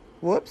podcast.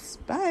 Whoops.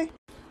 Bye.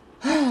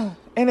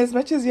 And as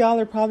much as y'all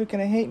are probably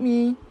going to hate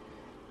me,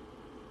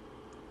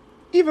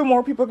 even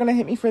more people are going to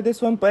hate me for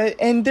this one.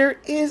 And there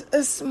is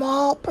a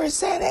small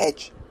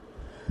percentage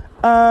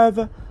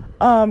of,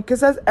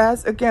 because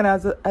as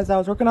I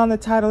was working on the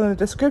title and the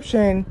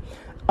description,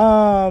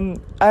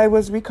 I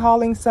was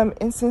recalling some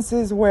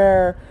instances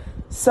where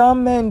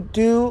some men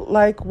do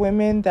like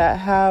women that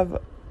have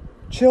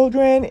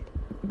children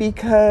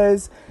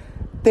because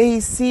they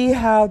see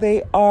how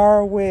they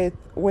are with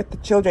the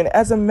children.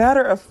 As a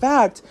matter of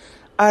fact,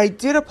 I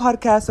did a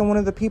podcast on one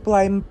of the people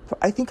I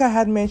think I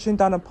had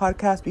mentioned on a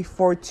podcast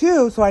before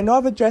too, so I know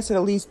I've addressed it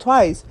at least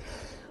twice.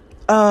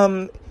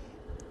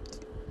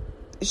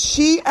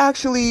 She's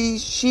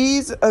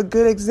a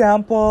good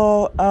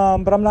example,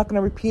 but I'm not going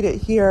to repeat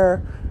it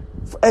here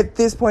at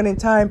this point in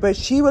time. But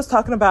she was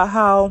talking about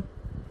how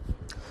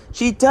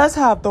she does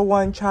have the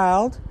one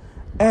child,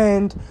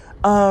 and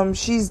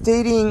she's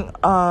dating,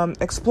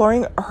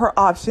 exploring her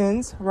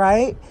options,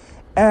 right?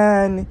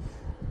 And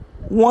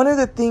one of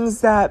the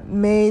things that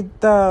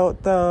made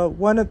the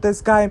one of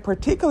this guy in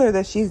particular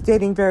that she's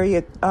dating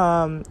very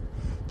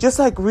just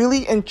like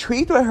really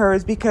intrigued with her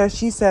is because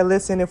she said,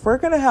 listen, if we're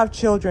going to have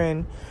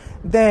children,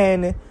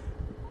 then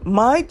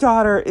my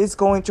daughter is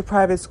going to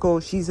private school.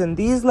 She's in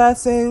these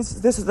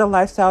lessons. This is the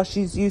lifestyle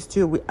she's used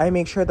to. I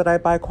make sure that I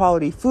buy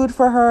quality food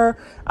for her.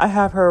 I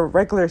have her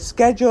regular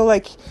schedule.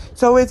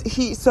 So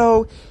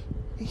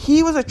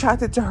he was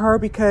attracted to her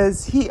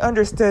because he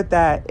understood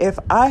that if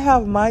I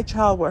have my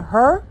child with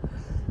her,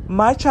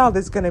 my child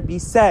is going to be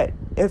set.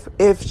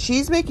 If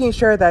she's making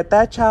sure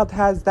that child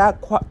has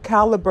that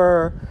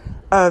caliber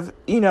of,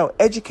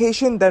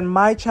 education, then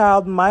my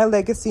child, my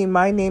legacy,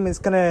 my name is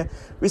going to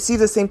receive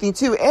the same thing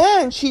too.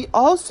 And she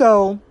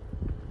also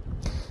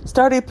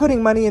started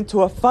putting money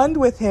into a fund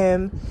with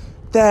him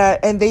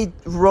and they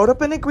wrote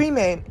up an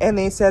agreement and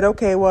they said,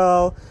 okay,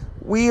 well,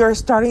 we are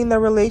starting the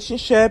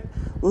relationship.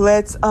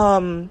 Let's,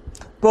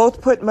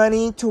 both put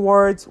money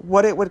towards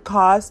what it would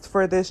cost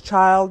for this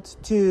child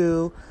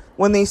to,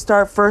 when they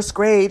start first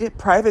grade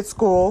private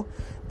school,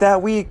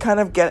 that we kind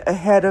of get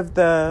ahead of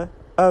the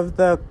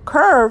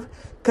curve,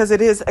 because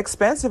it is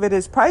expensive, it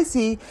is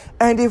pricey.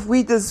 And if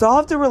we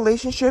dissolve the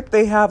relationship,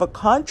 they have a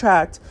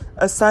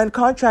signed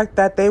contract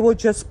that they will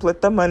just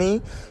split the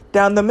money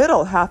down the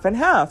middle, half and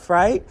half,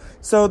 right?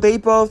 So they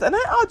both, and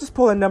I'll just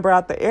pull a number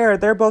out the air,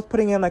 they're both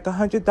putting in like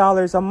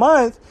 $100 a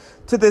month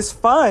to this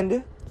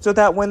fund so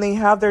that when they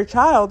have their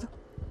child,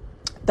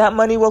 that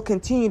money will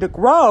continue to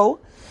grow.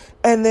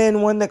 And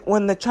then when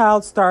the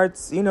child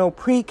starts,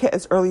 pre-K,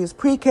 as early as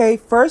pre-K,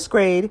 first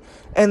grade,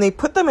 and they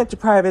put them into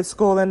private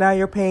school, and now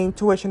you're paying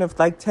tuition of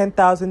like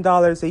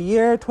 $10,000 a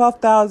year,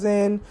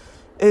 $12,000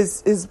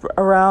 is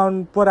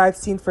around what I've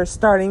seen for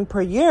starting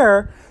per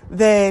year,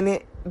 then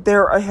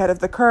they're ahead of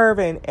the curve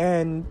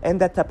and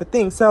that type of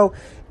thing. So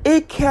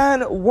it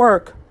can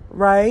work,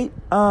 right?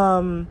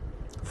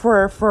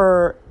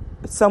 For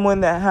someone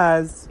that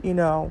has,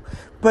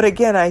 but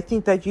again, I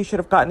think that you should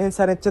have gotten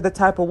insight into the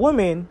type of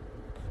woman,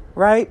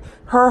 right?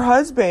 Her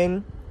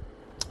husband,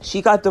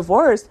 she got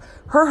divorced.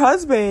 Her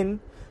husband,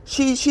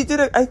 she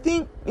did I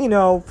think,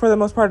 for the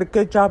most part, a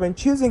good job in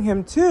choosing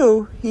him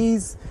too.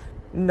 He's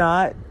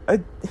not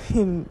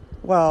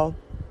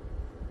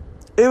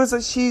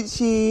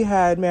she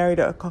had married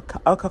a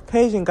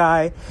Caucasian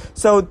guy.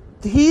 So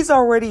he's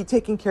already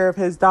taking care of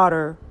his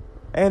daughter.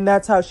 And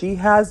that's how she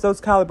has those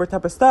caliber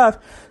type of stuff.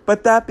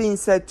 But that being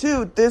said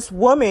too, this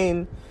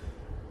woman,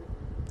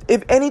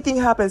 if anything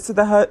happens to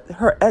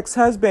her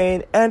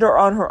ex-husband and or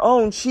on her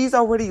own, she's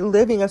already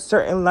living a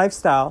certain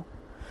lifestyle.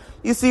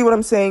 You see what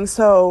I'm saying?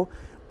 So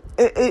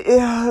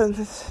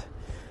it's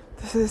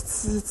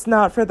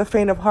not for the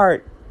faint of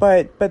heart,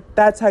 but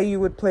that's how you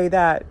would play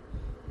that.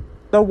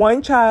 The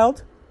one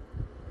child,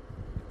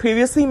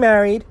 previously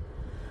married,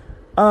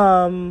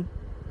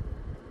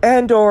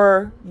 and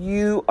or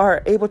you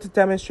are able to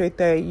demonstrate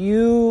that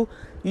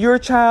your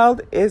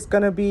child is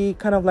going to be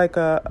kind of like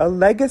a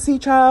legacy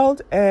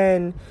child,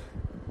 and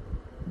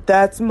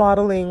that's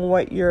modeling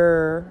what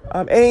you're,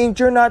 and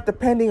you're not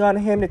depending on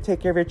him to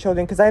take care of your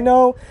children. Because I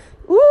know,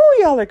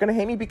 y'all are going to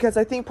hate me, because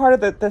I think part of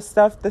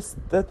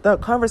the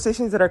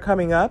conversations that are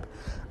coming up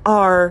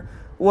are,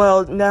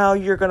 well, now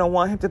you're going to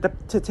want him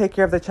to take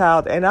care of the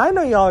child. And I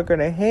know y'all are going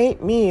to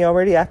hate me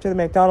already after the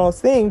McDonald's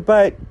thing,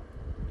 but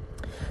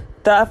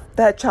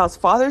that child's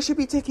father should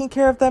be taking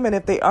care of them. And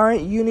if they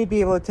aren't, you need to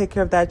be able to take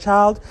care of that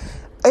child.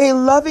 A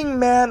loving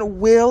man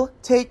will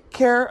take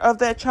care of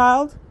that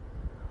child.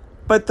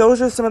 But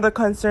those are some of the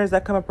concerns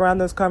that come up around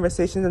those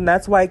conversations. And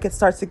that's why it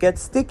starts to get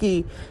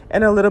sticky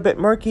and a little bit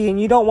murky.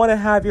 And you don't want to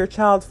have your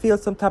child feel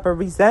some type of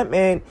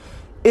resentment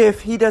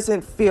if he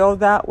doesn't feel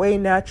that way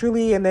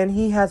naturally, and then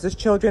he has his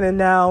children, and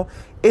now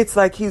it's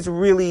like he's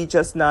really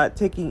just not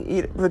taking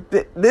it.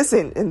 But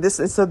listen, and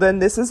so then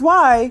this is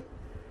why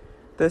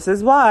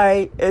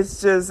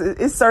it's just,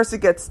 it starts to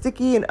get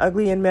sticky and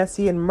ugly and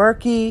messy and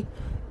murky.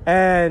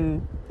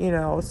 And,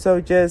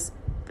 so just,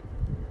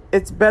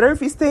 it's better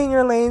if you stay in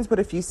your lanes, but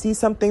if you see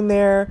something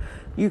there,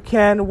 you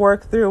can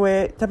work through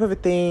it, type of a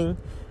thing.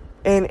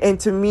 And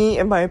to me,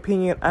 in my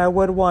opinion, I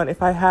would want,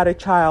 if I had a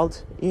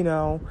child,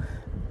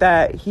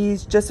 that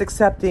he's just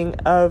accepting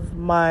of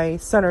my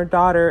son or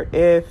daughter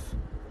if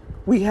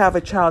we have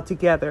a child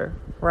together,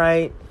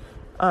 right?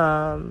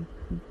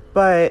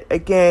 But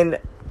again,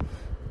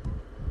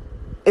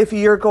 if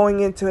you're going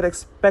into it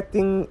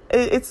expecting,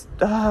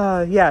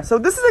 so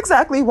this is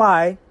exactly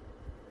why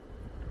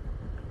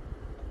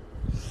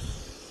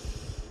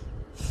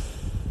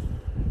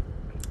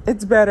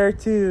it's better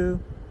to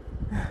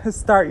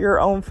start your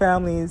own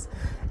families,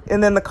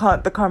 and then the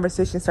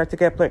conversations start to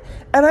get played.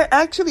 And I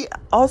actually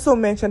also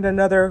mentioned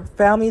another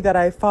family that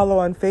I follow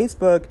on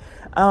Facebook,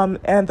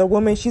 and the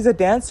woman, she's a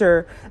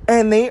dancer,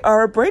 and they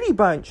are a Brady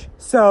Bunch.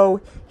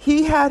 So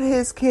he had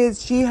his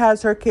kids, she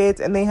has her kids,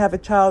 and they have a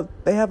child.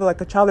 They have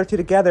like a child or two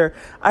together.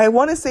 I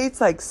want to say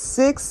it's like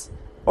 6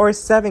 or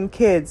 7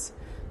 kids.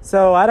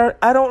 So I don't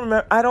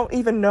remember. I don't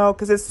even know,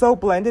 because it's so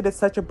blended. It's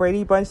such a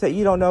Brady Bunch that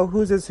you don't know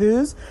whose is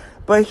whose.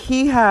 But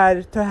he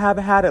had to have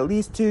had at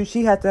least 2.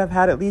 She had to have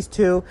had at least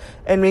 2.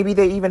 And maybe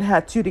they even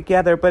had 2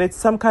 together. But it's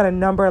some kind of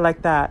number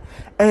like that.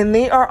 And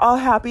they are all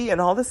happy,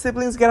 and all the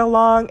siblings get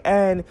along,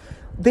 and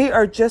they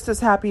are just as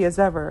happy as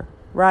ever,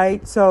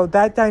 right? So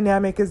that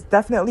dynamic is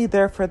definitely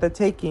there for the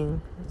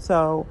taking.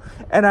 So,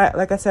 and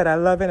like I said, I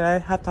love it, and I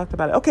have talked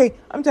about it. Okay,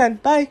 I'm done.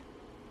 Bye.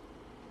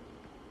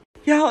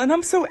 Y'all, and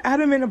I'm so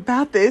adamant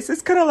about this.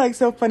 It's kind of like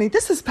so funny.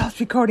 This is Spouse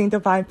Recording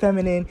Divine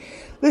Feminine.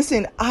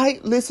 Listen,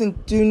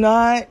 do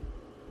not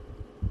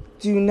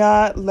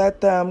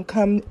let them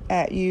come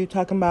at you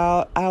talking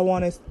about, I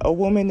want a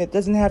woman that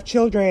doesn't have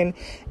children,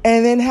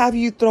 and then have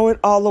you throw it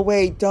all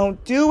away.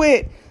 Don't do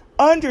it.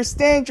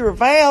 Understand your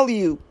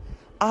value.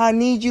 I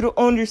need you to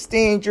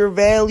understand your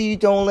value.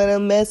 Don't let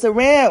them mess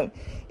around.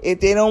 If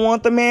they don't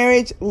want the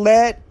marriage,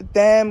 let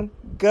them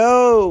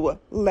go.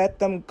 Let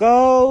them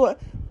go.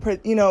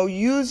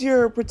 Use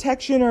your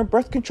protection or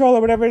birth control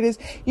or whatever it is.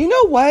 You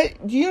know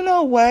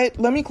what?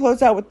 Let me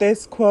close out with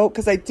this quote,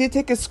 because I did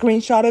take a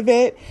screenshot of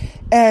it,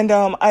 and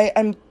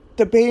I'm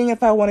debating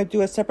if I want to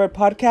do a separate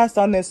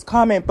podcast on this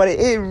comment, but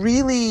it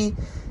really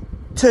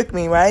took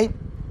me, right?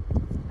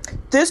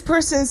 This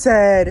person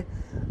said,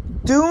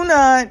 do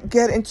not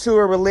get into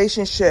a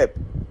relationship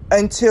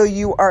until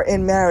you are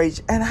in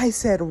marriage. And I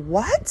said,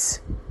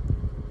 what?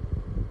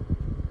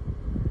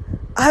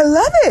 I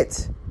love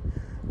it.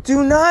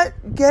 Do not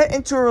get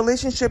into a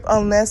relationship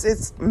unless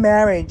it's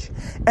marriage.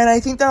 And I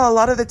think that a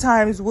lot of the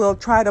times we'll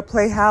try to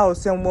play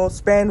house, and we'll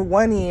spend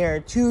 1 year,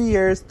 2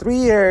 years, 3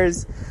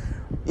 years,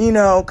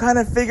 kind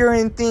of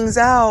figuring things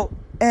out,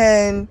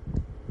 and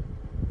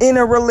in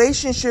a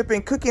relationship,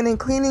 and cooking and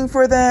cleaning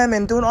for them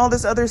and doing all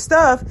this other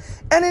stuff.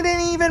 And it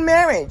ain't even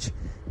marriage.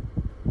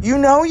 You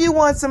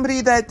want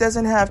somebody that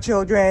doesn't have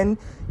children.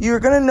 You're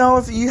going to know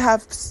if you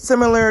have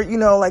similar,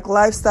 like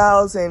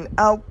lifestyles and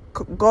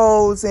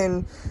goals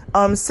and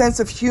sense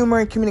of humor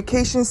and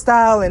communication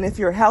style, and if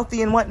you're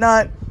healthy and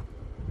whatnot,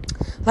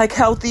 like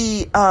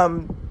healthy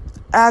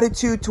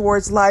attitude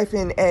towards life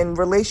and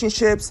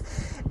relationships,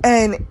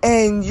 and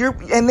then you're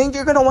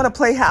gonna want to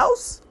play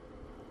house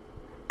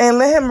and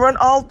let him run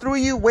all through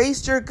you,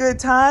 waste your good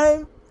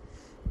time,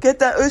 get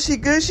that ushy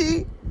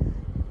gushy,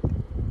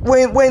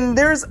 when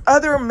there's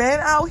other men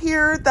out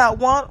here that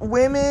want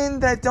women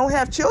that don't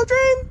have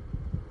children.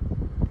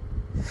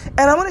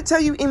 And I want to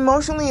tell you,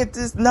 emotionally,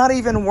 it's not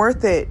even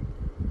worth it,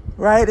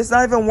 right? It's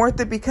not even worth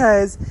it,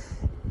 because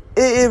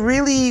it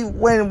really,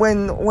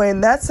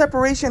 when that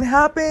separation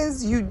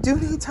happens, you do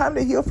need time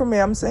to heal from it.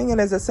 I'm saying it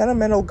as a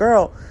sentimental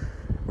girl,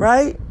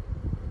 right?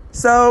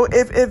 So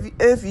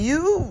if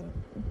you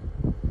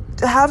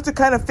have to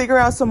kind of figure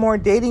out some more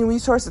dating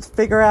resources,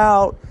 figure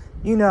out,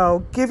 you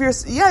don't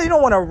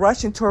want to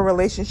rush into a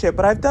relationship,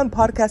 but I've done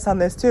podcasts on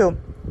this too.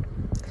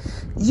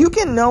 You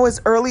can know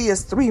as early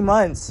as 3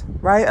 months,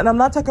 right? And I'm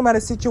not talking about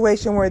a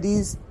situation where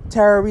these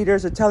tarot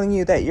readers are telling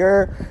you that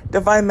your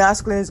divine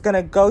masculine is going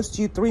to ghost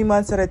you 3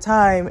 months at a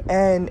time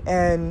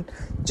and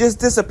just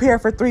disappear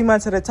for 3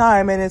 months at a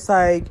time. And it's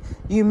like,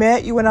 you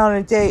went out on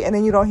a date, and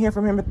then you don't hear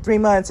from him for 3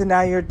 months, and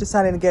now you're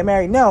deciding to get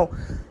married. No,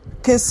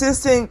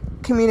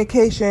 consistent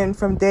communication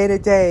from day to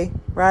day,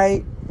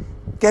 right?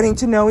 Getting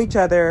to know each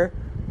other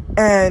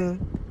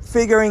and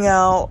figuring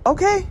out,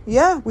 okay,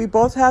 yeah, we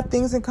both have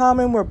things in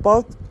common. We're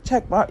both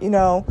check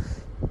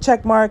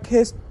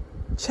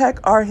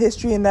our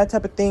history and that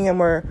type of thing, and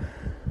we're,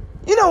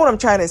 what I'm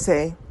trying to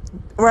say,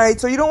 right?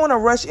 So you don't want to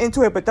rush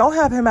into it, but don't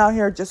have him out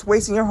here just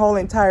wasting your whole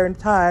entire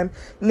time,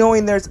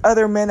 knowing there's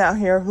other men out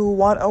here who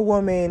want a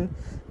woman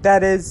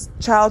that is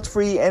child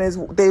free,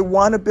 and they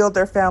want to build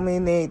their family,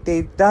 and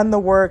they've done the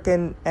work,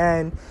 and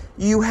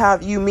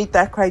you meet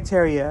that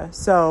criteria.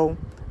 So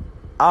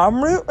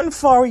I'm rooting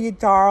for you,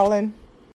 darling.